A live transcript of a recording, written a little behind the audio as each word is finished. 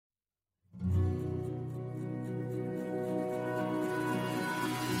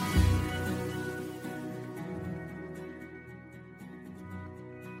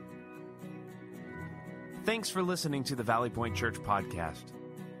Thanks for listening to the Valley Point Church podcast.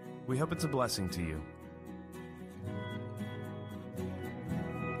 We hope it's a blessing to you.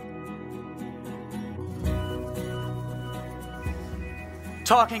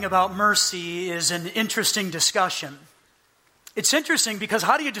 Talking about mercy is an interesting discussion. It's interesting because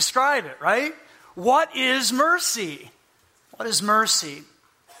how do you describe it, right? What is mercy? What is mercy?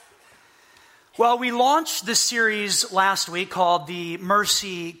 Well, we launched this series last week called the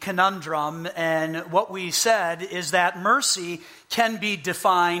Mercy Conundrum, and what we said is that mercy can be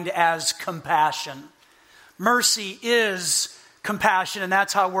defined as compassion. Mercy is compassion, and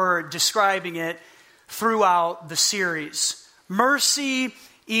that's how we're describing it throughout the series. Mercy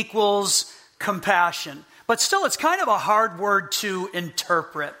equals compassion. But still, it's kind of a hard word to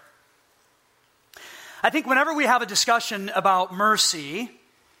interpret. I think whenever we have a discussion about mercy,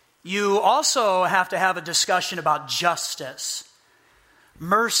 you also have to have a discussion about justice.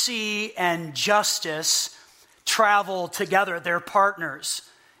 Mercy and justice travel together. They're partners.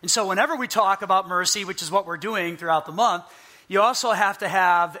 And so whenever we talk about mercy, which is what we're doing throughout the month, you also have to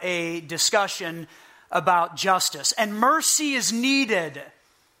have a discussion about justice. And mercy is needed.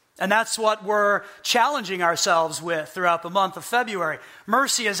 And that's what we're challenging ourselves with throughout the month of February.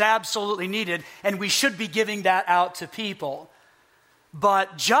 Mercy is absolutely needed, and we should be giving that out to people.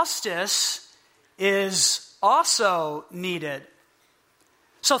 But justice is also needed.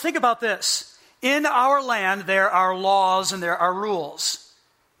 So think about this. In our land, there are laws and there are rules.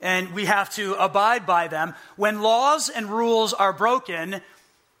 And we have to abide by them. When laws and rules are broken,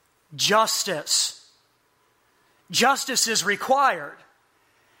 justice is required.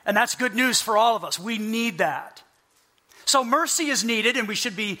 And that's good news for all of us. We need that. So mercy is needed, and we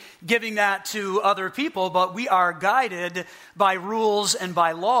should be giving that to other people, but we are guided by rules and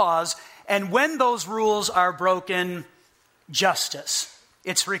by laws. And when those rules are broken, justice.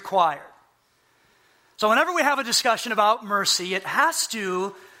 It's required. So whenever we have a discussion about mercy, it has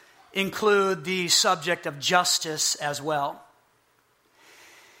to include the subject of justice as well.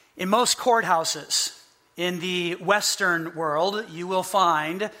 In most courthouses in the Western world, you will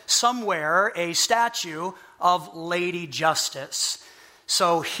find somewhere a statue of Lady Justice.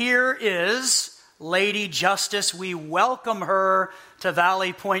 So here is Lady Justice. We welcome her to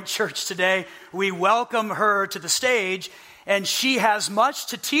Valley Point Church today. We welcome her to the stage, and she has much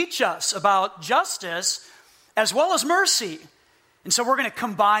to teach us about justice as well as mercy. And so we're going to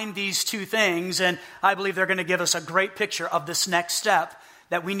combine these two things, and I believe they're going to give us a great picture of this next step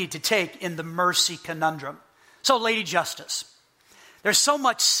that we need to take in the mercy conundrum. So, Lady Justice. There's so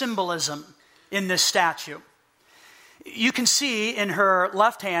much symbolism in this statue. You can see in her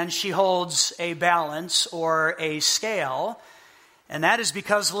left hand she holds a balance or a scale, and that is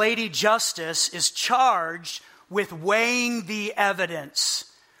because Lady Justice is charged with weighing the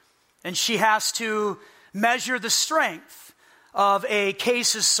evidence, and she has to measure the strength of a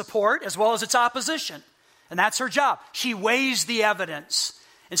case's support as well as its opposition, and that's her job. She weighs the evidence,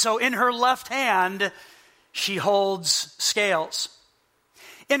 and so in her left hand she holds scales.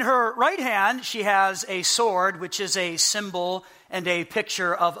 In her right hand, she has a sword, which is a symbol and a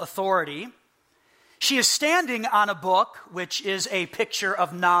picture of authority. She is standing on a book, which is a picture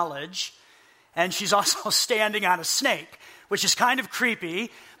of knowledge. And she's also standing on a snake, which is kind of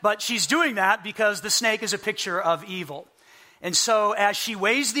creepy, but she's doing that because the snake is a picture of evil. And so as she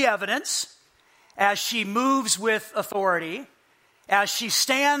weighs the evidence, as she moves with authority, as she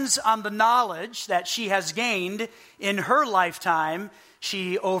stands on the knowledge that she has gained in her lifetime,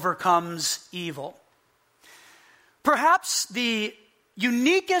 she overcomes evil. Perhaps the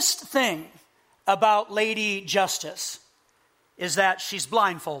uniquest thing about Lady Justice is that she's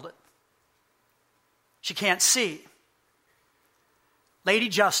blindfolded. She can't see. Lady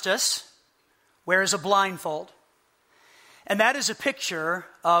Justice wears a blindfold, and that is a picture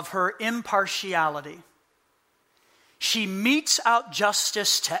of her impartiality. She metes out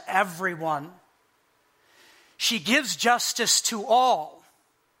justice to everyone. She gives justice to all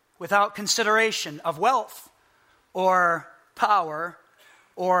without consideration of wealth or power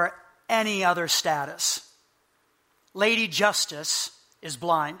or any other status. Lady Justice is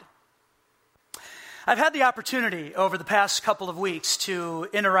blind. I've had the opportunity over the past couple of weeks to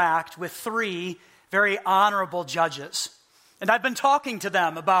interact with 3 very honorable judges. And I've been talking to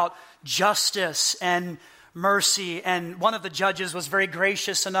them about justice and mercy, and one of the judges was very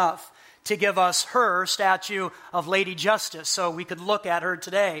gracious enough to give us her statue of Lady Justice so we could look at her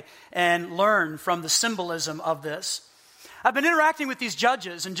today and learn from the symbolism of this. I've been interacting with these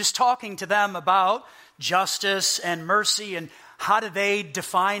judges and just talking to them about justice and mercy and how do they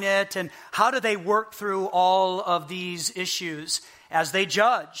define it and how do they work through all of these issues as they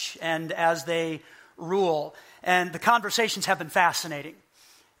judge and as they rule. And the conversations have been fascinating.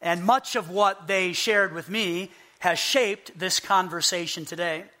 And much of what they shared with me has shaped this conversation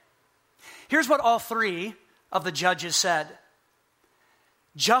today. Here's what all three of the judges said.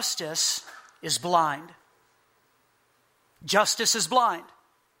 Justice is blind. Justice is blind.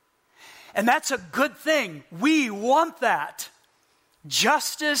 And that's a good thing. We want that.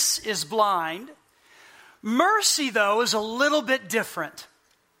 Justice is blind. Mercy, though, is a little bit different.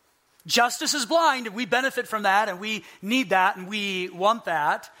 Justice is blind, and we benefit from that, and we need that, and we want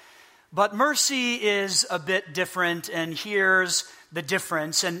that. But mercy is a bit different, and here's the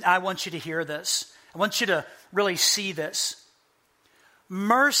difference, and I want you to hear this. I want you to really see this.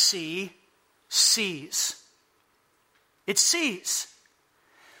 Mercy sees. It sees.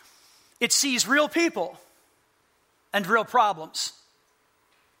 It sees real people and real problems.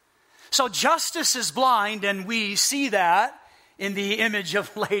 So justice is blind, and we see that in the image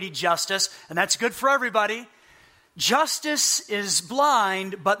of Lady Justice, and that's good for everybody. Justice is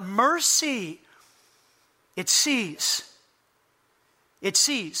blind, but mercy, it sees. It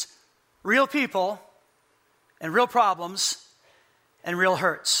sees real people and real problems and real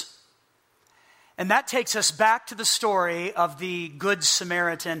hurts. And that takes us back to the story of the Good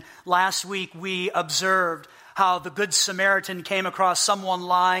Samaritan. Last week we observed how the Good Samaritan came across someone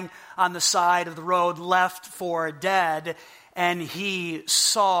lying on the side of the road, left for dead, and he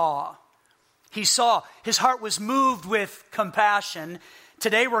saw. His heart was moved with compassion.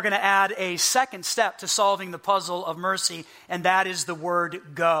 Today we're going to add a second step to solving the puzzle of mercy, and that is the word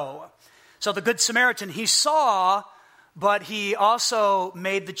go. So the Good Samaritan, he saw, but he also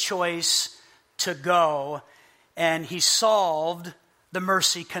made the choice to go, and he solved the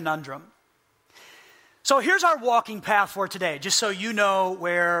mercy conundrum. So here's our walking path for today, just so you know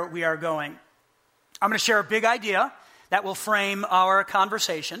where we are going. I'm going to share a big idea that will frame our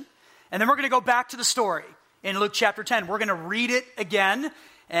conversation, and then we're going to go back to the story in Luke chapter 10. We're going to read it again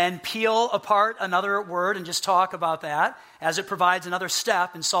and peel apart another word and just talk about that as it provides another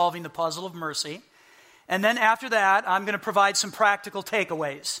step in solving the puzzle of mercy. And then after that, I'm going to provide some practical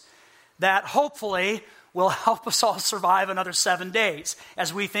takeaways that hopefully will help us all survive another 7 days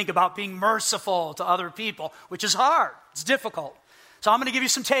as we think about being merciful to other people, which is hard. It's difficult. So I'm going to give you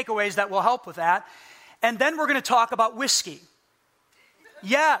some takeaways that will help with that. And then we're going to talk about whiskey.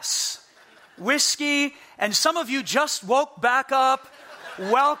 Yes, whiskey. And some of you just woke back up.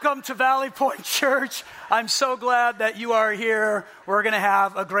 Welcome to Valley Point Church. I'm so glad that you are here. We're going to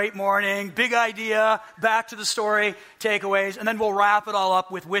have a great morning. Big idea, back to the story, takeaways, and then we'll wrap it all up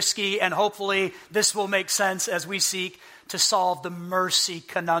with whiskey, and hopefully this will make sense as we seek to solve the mercy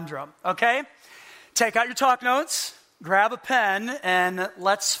conundrum. Okay? Take out your talk notes, grab a pen, and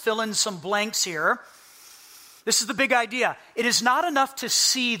let's fill in some blanks here. This is the big idea. It is not enough to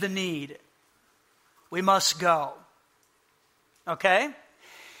see the need. We must go. Okay?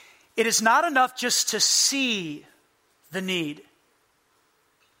 It is not enough just to see the need.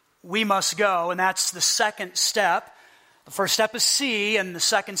 We must go, and that's the second step. The first step is see, and the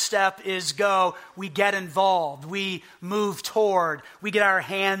second step is go. We get involved. We move toward. We get our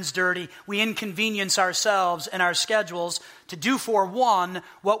hands dirty. We inconvenience ourselves and our schedules to do for one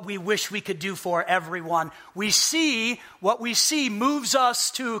what we wish we could do for everyone. We see what we see moves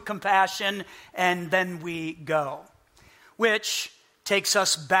us to compassion, and then we go. Which takes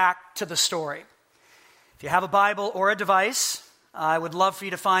us back to the story. If you have a Bible or a device, I would love for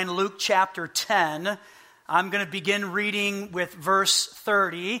you to find Luke chapter 10. I'm going to begin reading with verse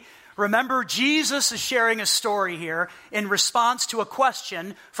 30. Remember, Jesus is sharing a story here in response to a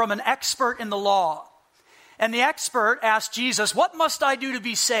question from an expert in the law. And the expert asked Jesus, "What must I do to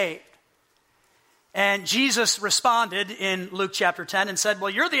be saved?" And Jesus responded in Luke chapter 10 and said,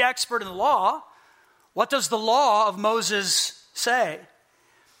 "Well, you're the expert in the law. What does the law of Moses say?"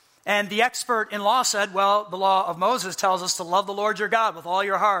 And the expert in law said, "Well, the law of Moses tells us to love the Lord your God with all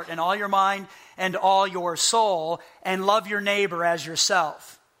your heart and all your mind and all your soul, and love your neighbor as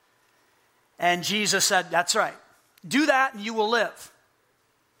yourself." And Jesus said, "That's right. Do that and you will live."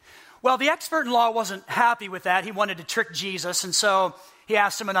 Well, the expert in law wasn't happy with that. He wanted to trick Jesus, and so he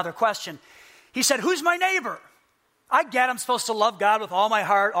asked him another question. He said, "Who's my neighbor? I get I'm supposed to love God with all my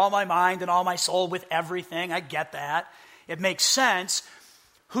heart, all my mind, and all my soul, with everything. I get that. It makes sense.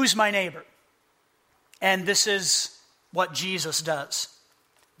 Who's my neighbor?" And this is what Jesus does.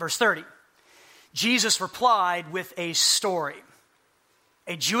 Verse 30. Jesus replied with a story.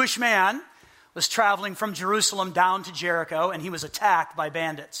 A Jewish man was traveling from Jerusalem down to Jericho, and he was attacked by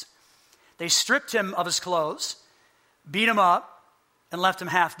bandits. They stripped him of his clothes, beat him up, and left him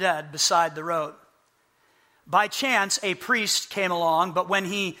half dead beside the road. by chance, a priest came along, but when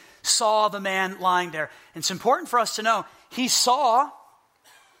he saw the man lying there, and it's important for us to know, he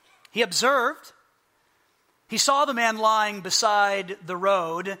observed, he saw the man lying beside the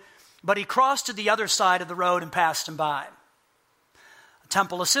road, but he crossed to the other side of the road and passed him by. A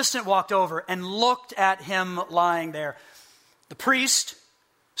temple assistant walked over and looked at him lying there. The priest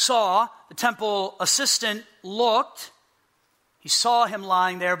saw, the temple assistant looked, he saw him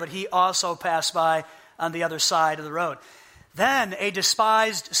lying there, but he also passed by on the other side of the road. Then a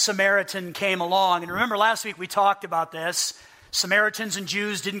despised Samaritan came along. And remember last week we talked about this. Samaritans and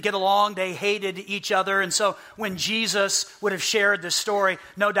Jews didn't get along. They hated each other. And so when Jesus would have shared this story,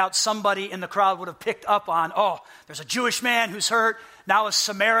 no doubt somebody in the crowd would have picked up on, oh, there's a Jewish man who's hurt. Now a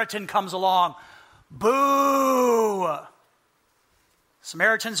Samaritan comes along. Boo!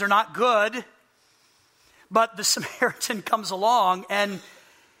 Samaritans are not good. But the Samaritan comes along, and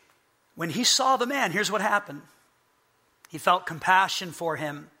when he saw the man, here's what happened. He felt compassion for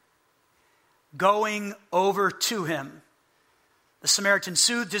him. Going over to him, the Samaritan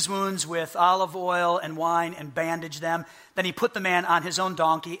soothed his wounds with olive oil and wine and bandaged them. Then he put the man on his own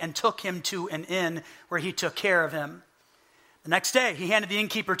donkey and took him to an inn where he took care of him. The next day, he handed the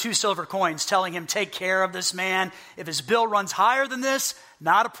innkeeper 2 silver coins, telling him, take care of this man. If his bill runs higher than this,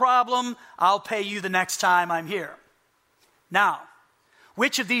 not a problem. I'll pay you the next time I'm here. Now,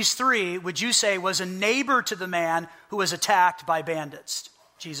 which of these 3 would you say was a neighbor to the man who was attacked by bandits?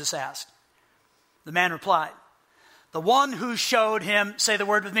 Jesus asked. The man replied, the one who showed him, say the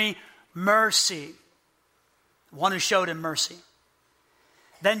word with me, mercy. The one who showed him mercy.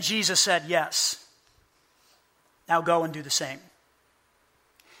 Then Jesus said, yes. Now go and do the same.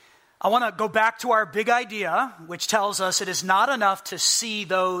 I want to go back to our big idea, which tells us it is not enough to see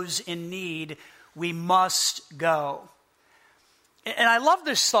those in need. We must go. And I love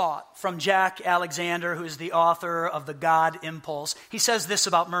this thought from Jack Alexander, who is the author of The God Impulse. He says this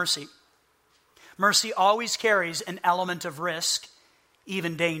about mercy. Mercy always carries an element of risk,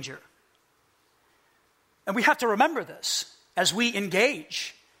 even danger. And we have to remember this as we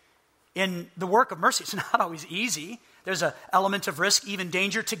engage in the work of mercy. It's not always easy. There's an element of risk, even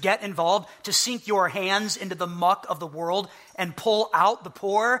danger, to get involved, to sink your hands into the muck of the world and pull out the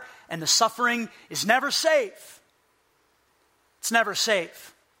poor and the suffering is never safe. It's never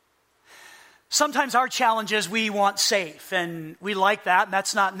safe. Sometimes our challenge is we want safe, and we like that, and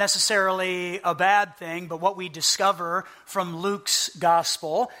that's not necessarily a bad thing, but what we discover from Luke's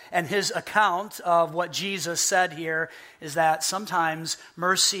gospel and his account of what Jesus said here is that sometimes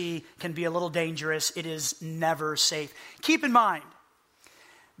mercy can be a little dangerous. It is never safe. Keep in mind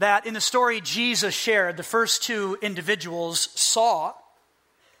that in the story Jesus shared, the first 2 individuals saw,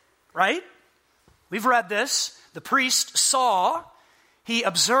 right? We've read this. The priest saw. He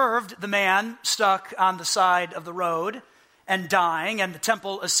observed the man stuck on the side of the road and dying, and the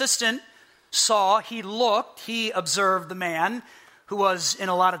temple assistant saw, he looked, he observed the man who was in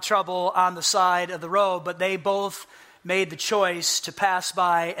a lot of trouble on the side of the road, but they both made the choice to pass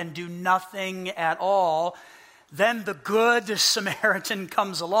by and do nothing at all. Then the good Samaritan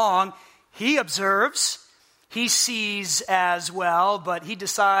comes along. He observes, he sees as well, but he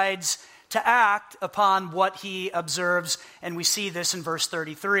decides to act upon what he observes, and we see this in verse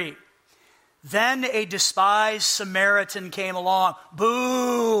 33. Then a despised Samaritan came along.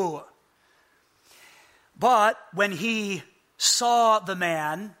 Boo! But when he saw the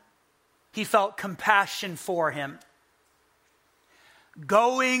man, he felt compassion for him.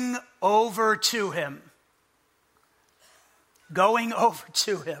 Going over to him. Going over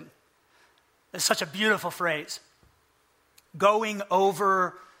to him. It's such a beautiful phrase. Going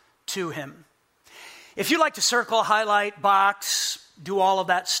over to him. If you like to circle, highlight, box, do all of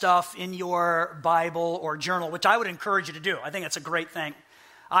that stuff in your Bible or journal, which I would encourage you to do. I think it's a great thing.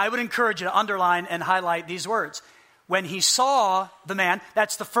 I would encourage you to underline and highlight these words. When he saw the man,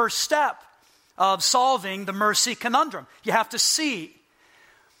 that's the first step of solving the mercy conundrum. You have to see.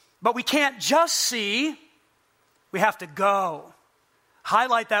 But we can't just see, we have to go.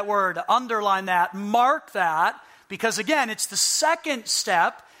 Highlight that word, underline that, mark that, because again, it's the second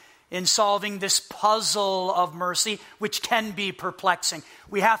step in solving this puzzle of mercy, which can be perplexing.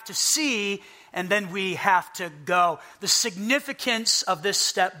 We have to see, and then we have to go. The significance of this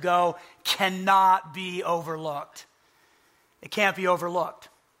step go cannot be overlooked. It can't be overlooked.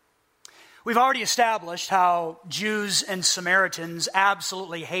 We've already established how Jews and Samaritans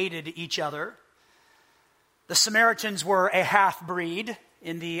absolutely hated each other. The Samaritans were a half-breed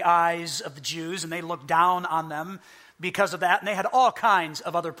in the eyes of the Jews, and they looked down on them because of that, and they had all kinds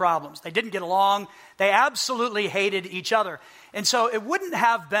of other problems. They didn't get along. They absolutely hated each other. And so it wouldn't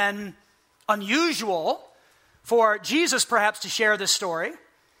have been unusual for Jesus perhaps to share this story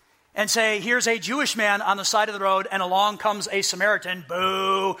and say, here's a Jewish man on the side of the road, and along comes a Samaritan.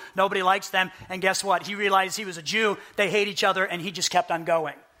 Boo, nobody likes them. And guess what? He realized he was a Jew. They hate each other, and he just kept on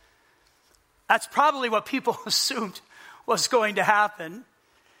going. That's probably what people assumed was going to happen.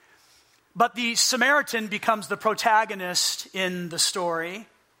 But the Samaritan becomes the protagonist in the story.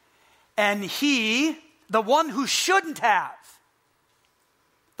 And he, the one who shouldn't have,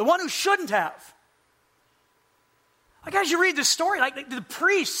 like as you read the story, like the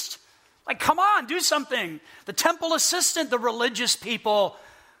priest, like come on, do something. The temple assistant, the religious people,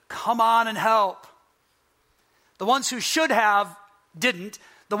 come on and help. The ones who should have didn't.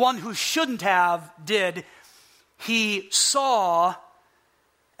 The one who shouldn't have did. He saw,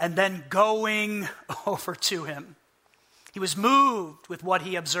 and then going over to him. He was moved with what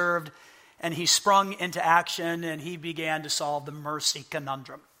he observed, and he sprung into action, and he began to solve the mercy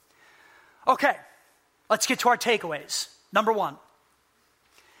conundrum. Okay, let's get to our takeaways. Number one,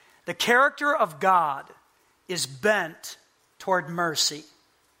 the character of God is bent toward mercy.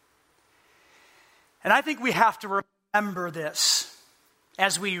 And I think we have to remember this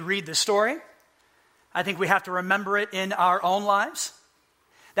as we read the story. I think we have to remember it in our own lives.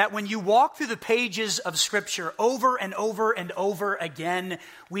 That when you walk through the pages of Scripture over and over and over again,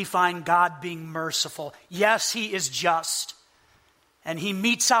 we find God being merciful. Yes, He is just, and He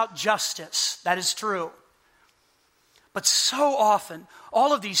metes out justice. That is true. But so often,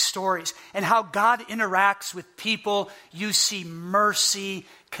 all of these stories and how God interacts with people, you see mercy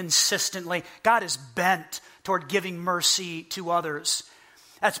consistently. God is bent toward giving mercy to others.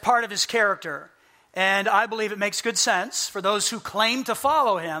 That's part of His character. And I believe it makes good sense for those who claim to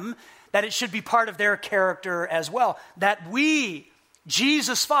follow Him that it should be part of their character as well. That we,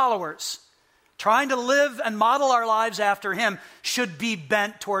 Jesus followers, trying to live and model our lives after Him, should be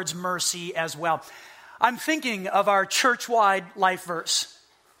bent towards mercy as well. I'm thinking of our church-wide life verse,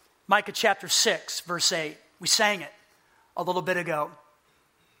 Micah chapter 6, verse 8. We sang it a little bit ago.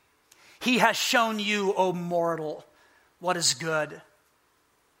 He has shown you, O mortal, what is good.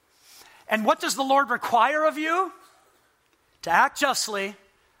 And what does the Lord require of you? To act justly,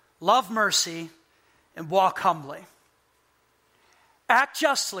 love mercy, and walk humbly. Act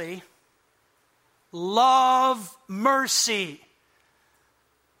justly, love mercy.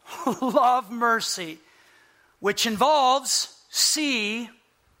 Love mercy, which involves see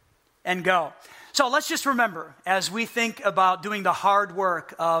and go. So let's just remember, as we think about doing the hard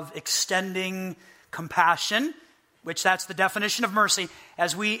work of extending compassion, which that's the definition of mercy,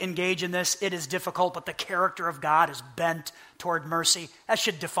 as we engage in this, it is difficult, but the character of God is bent toward mercy. That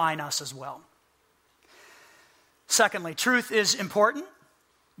should define us as well. Secondly, truth is important.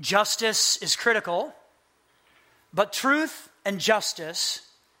 Justice is critical. But truth and justice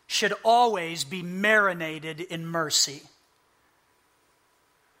should always be marinated in mercy.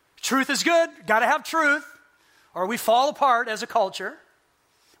 Truth is good. Got to have truth, or we fall apart as a culture.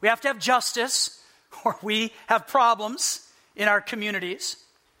 We have to have justice, or we have problems in our communities.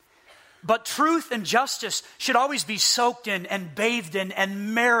 But truth and justice should always be soaked in and bathed in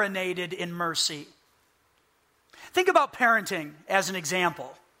and marinated in mercy. Think about parenting as an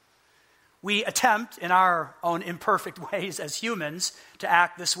example. We attempt in our own imperfect ways as humans to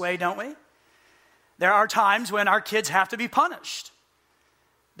act this way, don't we? There are times when our kids have to be punished.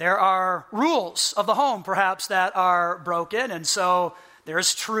 There are rules of the home perhaps that are broken, and so there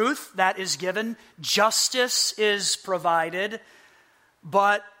is truth that is given. Justice is provided.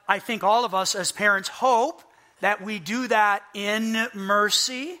 But I think all of us as parents hope that we do that in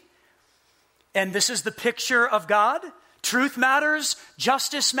mercy. And this is the picture of God. Truth matters.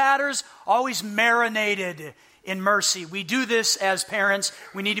 Justice matters. Always marinated in mercy. We do this as parents.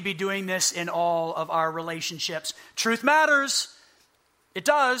 We need to be doing this in all of our relationships. Truth matters. It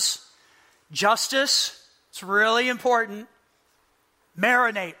does. Justice, it's really important.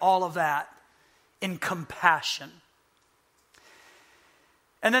 Marinate all of that in compassion.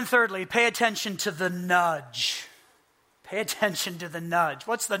 And then thirdly, pay attention to the nudge. Pay attention to the nudge.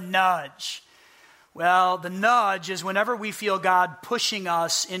 What's the nudge? Well, the nudge is whenever we feel God pushing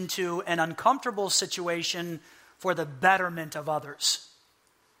us into an uncomfortable situation for the betterment of others.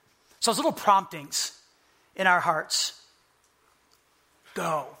 So those little promptings in our hearts.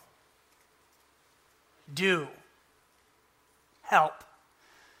 Go. Do. Help.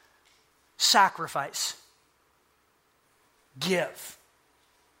 Sacrifice. Give.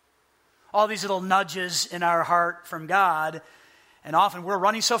 All these little nudges in our heart from God. And often we're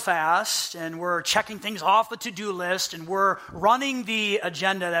running so fast and we're checking things off the to-do list and we're running the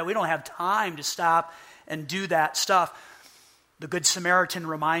agenda that we don't have time to stop and do that stuff. The Good Samaritan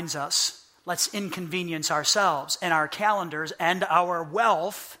reminds us, let's inconvenience ourselves and our calendars and our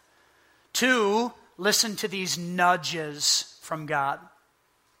wealth to listen to these nudges from God.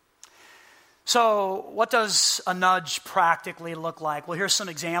 So, what does a nudge practically look like? Well, here's some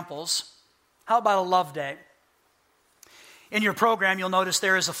examples. How about a love day? In your program, you'll notice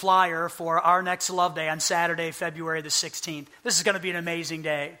there is a flyer for our next love day on Saturday, February the 16th. This is going to be an amazing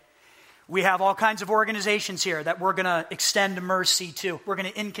day. We have all kinds of organizations here that we're going to extend mercy to. We're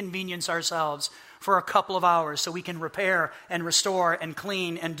going to inconvenience ourselves for a couple of hours so we can repair and restore and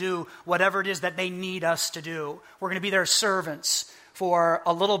clean and do whatever it is that they need us to do. We're going to be their servants for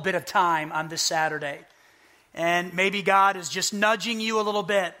a little bit of time on this Saturday. And maybe God is just nudging you a little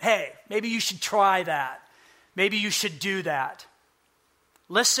bit. Hey, maybe you should try that. Maybe you should do that.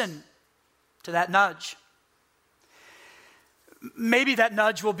 Listen to that nudge. Maybe that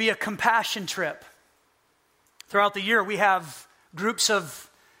nudge will be a compassion trip. Throughout the year, we have groups of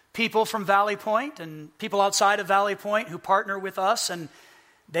people from Valley Point and people outside of Valley Point who partner with us, and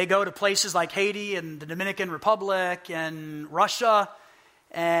they go to places like Haiti and the Dominican Republic and Russia,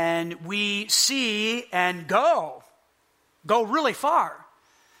 and we see and go really far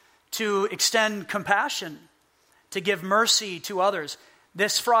to extend compassion, to give mercy to others.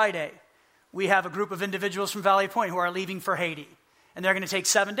 This Friday, we have a group of individuals from Valley Point who are leaving for Haiti. And they're going to take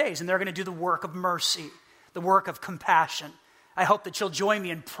 7 days, and they're going to do the work of mercy, the work of compassion. I hope that you'll join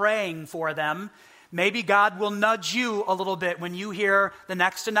me in praying for them. Maybe God will nudge you a little bit when you hear the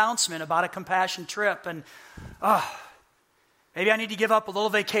next announcement about a compassion trip. And maybe I need to give up a little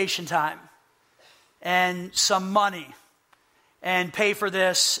vacation time and some money and pay for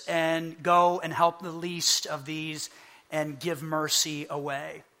this and go and help the least of these and give mercy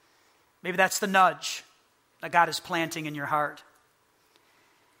away. Maybe that's the nudge that God is planting in your heart.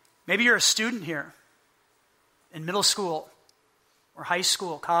 Maybe you're a student here in middle school or high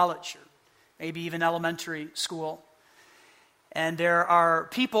school, college, or maybe even elementary school. And there are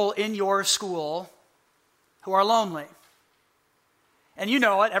people in your school who are lonely. And you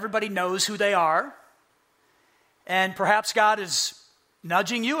know it. Everybody knows who they are. And perhaps God is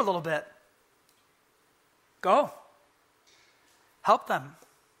nudging you a little bit. Go. Help them.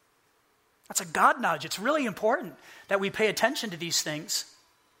 That's a God nudge. It's really important that we pay attention to these things.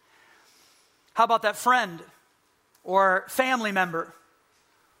 How about that friend or family member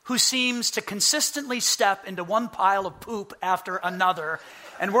who seems to consistently step into one pile of poop after another?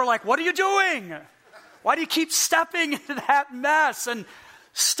 And we're like, what are you doing? Why do you keep stepping into that mess? And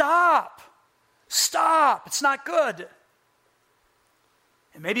stop. It's not good.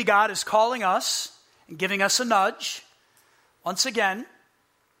 And maybe God is calling us and giving us a nudge. Once again,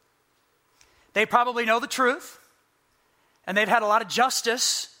 they probably know the truth, and they've had a lot of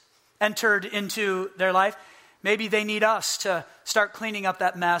justice entered into their life. Maybe they need us to start cleaning up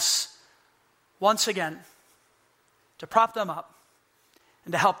that mess once again, to prop them up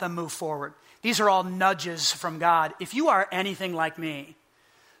and to help them move forward. These are all nudges from God. If you are anything like me,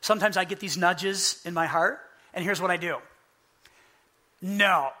 sometimes I get these nudges in my heart, and here's what I do.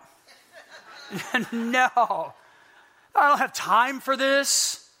 No. No. I don't have time for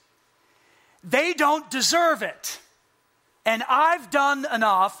this. They don't deserve it. And I've done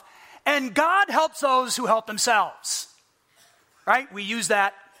enough, and God helps those who help themselves. Right? We use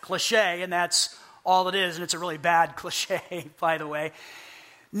that cliche, and that's all it is, and it's a really bad cliche, by the way.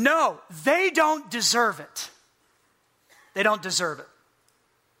 No, they don't deserve it. They don't deserve it.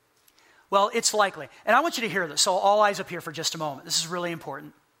 Well, it's likely, and I want you to hear this, so all eyes up here for just a moment. This is really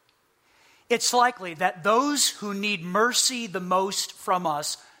important. It's likely that those who need mercy the most from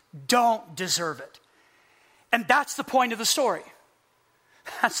us don't deserve it. And that's the point of the story.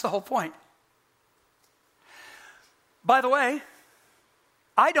 That's the whole point. By the way,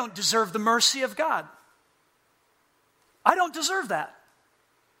 I don't deserve the mercy of God. I don't deserve that.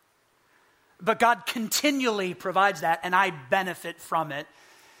 But God continually provides that, and I benefit from it.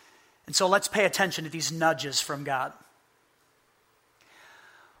 And so let's pay attention to these nudges from God.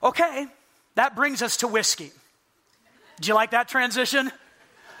 Okay, that brings us to whiskey. Did you like that transition?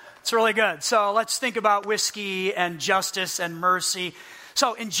 It's really good. So let's think about whiskey and justice and mercy.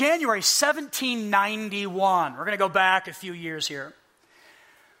 So in January 1791, we're going to go back a few years here.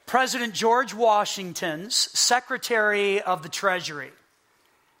 President George Washington's Secretary of the Treasury,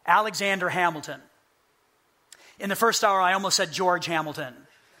 Alexander Hamilton. In the first hour, I almost said George Hamilton,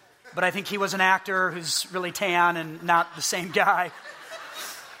 but I think he was an actor who's really tan and not the same guy.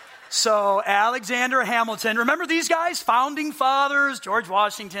 So Alexander Hamilton, remember these guys? Founding fathers, George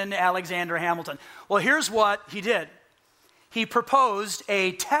Washington, Alexander Hamilton. Well, here's what he did. He proposed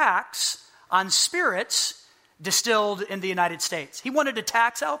a tax on spirits distilled in the United States. He wanted to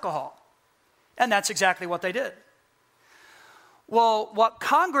tax alcohol. And that's exactly what they did. Well, what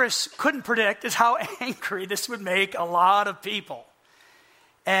Congress couldn't predict is how angry this would make a lot of people.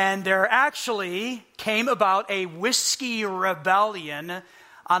 And there actually came about a whiskey rebellion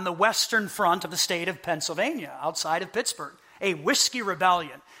on the western front of the state of Pennsylvania, outside of Pittsburgh. A whiskey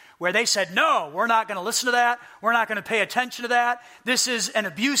rebellion, where they said, no, we're not going to listen to that. We're not going to pay attention to that. This is an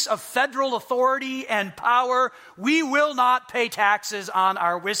abuse of federal authority and power. We will not pay taxes on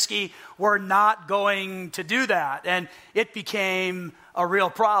our whiskey. We're not going to do that. And it became a real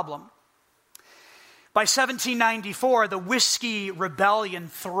problem. By 1794, the Whiskey Rebellion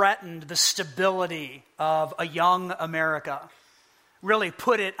threatened the stability of a young America, really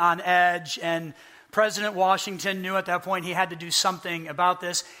put it on edge, and President Washington knew at that point he had to do something about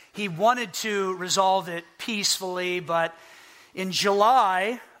this. He wanted to resolve it peacefully, but in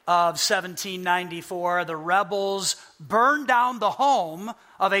July of 1794, the rebels burned down the home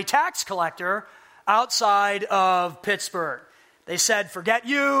of a tax collector outside of Pittsburgh. They said, forget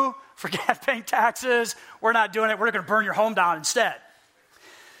you, forget paying taxes, we're not doing it, we're going to burn your home down instead.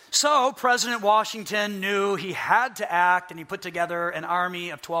 So President Washington knew he had to act, and he put together an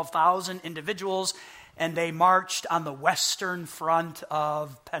army of 12,000 individuals, and they marched on the western front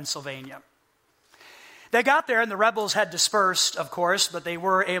of Pennsylvania. They got there, and the rebels had dispersed, of course, but they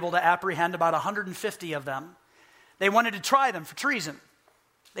were able to apprehend about 150 of them. They wanted to try them for treason.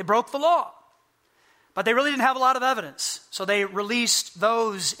 They broke the law, but they really didn't have a lot of evidence. So they released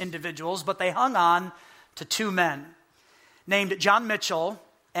those individuals, but they hung on to two men named John Mitchell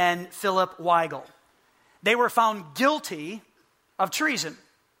and Philip Weigel. They were found guilty of treason.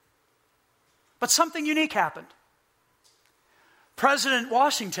 But something unique happened. President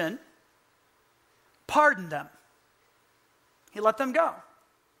Washington pardoned them. He let them go.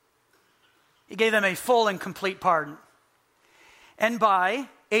 He gave them a full and complete pardon. And by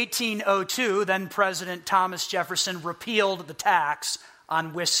 1802, then President Thomas Jefferson repealed the tax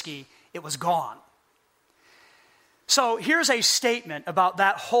on whiskey. It was gone. So here's a statement about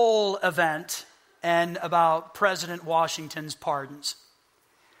that whole event and about President Washington's pardons.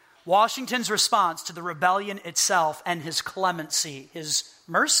 Washington's response to the rebellion itself and his clemency, his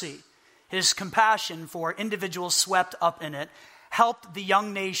mercy, his compassion for individuals swept up in it, helped the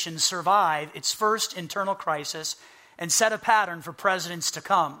young nation survive its first internal crisis and set a pattern for presidents to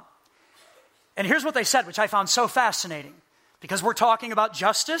come. And here's what they said, which I found so fascinating, because we're talking about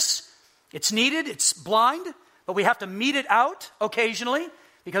justice. It's needed, it's blind, but we have to mete it out occasionally,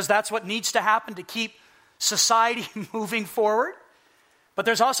 because that's what needs to happen to keep society moving forward. But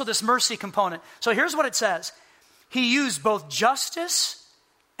there's also this mercy component. So here's what it says. He used both justice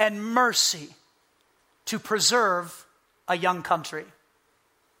and mercy to preserve a young country.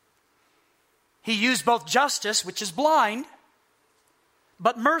 He used both justice, which is blind,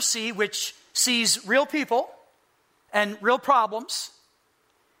 but mercy, which sees real people and real problems,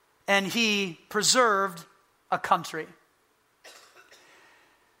 and he preserved a country.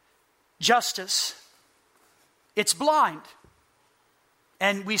 Justice, it's blind.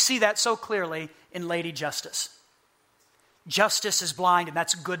 And we see that so clearly in Lady Justice. Justice is blind, and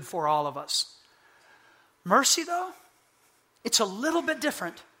that's good for all of us. Mercy, though, it's a little bit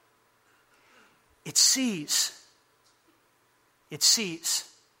different. It sees. It sees.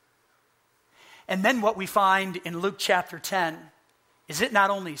 And then what we find in Luke chapter 10 is it not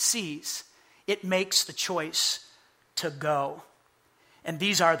only sees, it makes the choice to go. And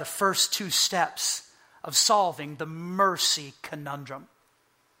these are the first two steps of solving the mercy conundrum.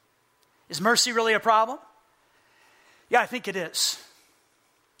 Is mercy really a problem? Yeah, I think it is.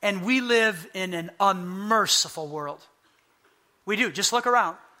 And we live in an unmerciful world. We do. Just look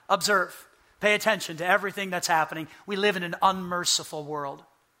around. Observe. Pay attention to everything that's happening. We live in an unmerciful world.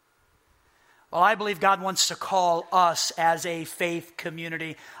 Well, I believe God wants to call us as a faith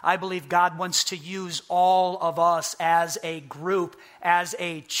community. I believe God wants to use all of us as a group, as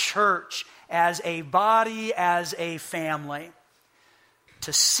a church, as a body, as a family,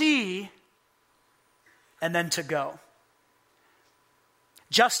 to see and then to go.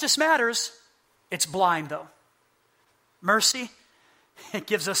 Justice matters. It's blind, though. Mercy, it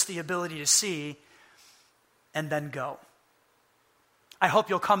gives us the ability to see and then go. I hope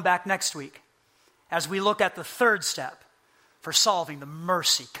you'll come back next week as we look at the third step for solving the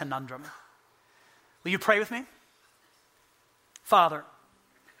mercy conundrum. Will you pray with me? Father,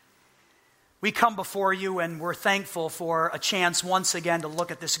 we come before you and we're thankful for a chance once again to look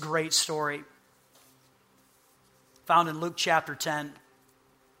at this great story found in Luke chapter 10.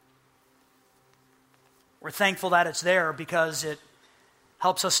 We're thankful that it's there because it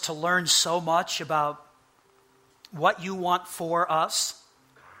helps us to learn so much about what you want for us.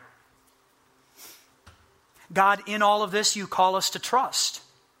 God, in all of this, you call us to trust.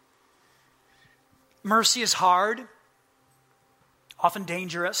 Mercy is hard, often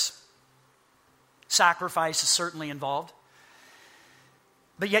dangerous. Sacrifice is certainly involved.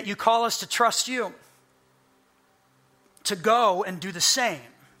 But yet you call us to trust you, to go and do the same.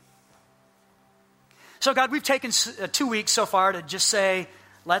 So God, we've taken 2 weeks so far to just say,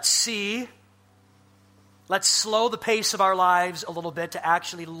 let's see. Let's slow the pace of our lives a little bit to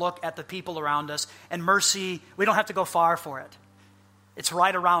actually look at the people around us. And mercy, we don't have to go far for it. It's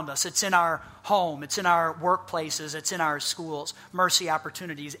right around us. It's in our home. It's in our workplaces. It's in our schools. Mercy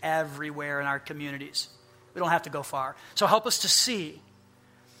opportunities everywhere in our communities. We don't have to go far. So help us to see.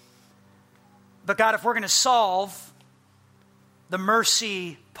 But God, if we're going to solve the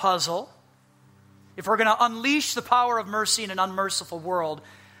mercy puzzle, if we're going to unleash the power of mercy in an unmerciful world,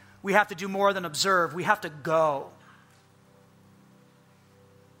 we have to do more than observe. We have to go.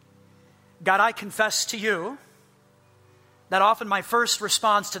 God, I confess to you that often my first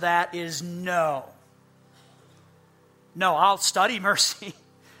response to that is no. No, I'll study mercy.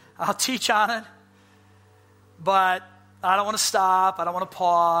 I'll teach on it. But I don't want to stop. I don't want to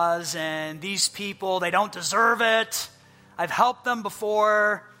pause. And these people, they don't deserve it. I've helped them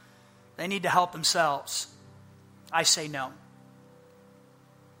before. They need to help themselves. I say no.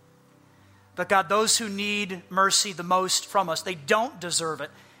 But God, those who need mercy the most from us, they don't deserve it.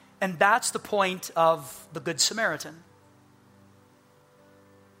 And that's the point of the Good Samaritan.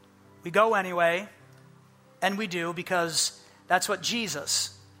 We go anyway, and we do because that's what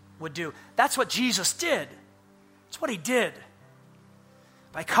Jesus would do. That's what Jesus did. It's what he did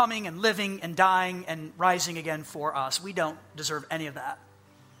by coming and living and dying and rising again for us. We don't deserve any of that.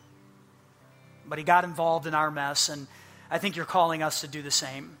 But he got involved in our mess, and I think you're calling us to do the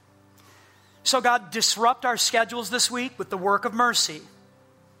same. So God, disrupt our schedules this week with the work of mercy.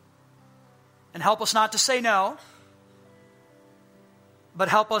 And help us not to say no, but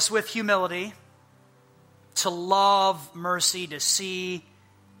help us with humility to love mercy, to see,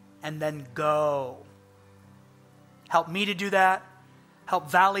 and then go. Help me to do that.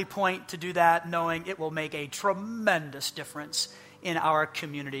 Help Valley Point to do that, knowing it will make a tremendous difference in our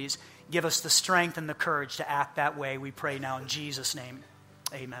communities. Give us the strength and the courage to act that way, we pray now in Jesus' name.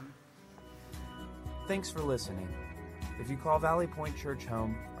 Amen. Thanks for listening. If you call Valley Point Church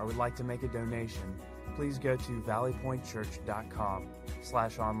home or would like to make a donation, please go to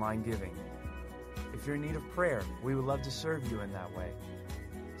valleypointchurch.com/online giving. If you're in need of prayer, we would love to serve you in that way.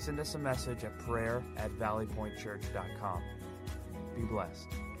 Send us a message at prayer@valleypointchurch.com. Be blessed.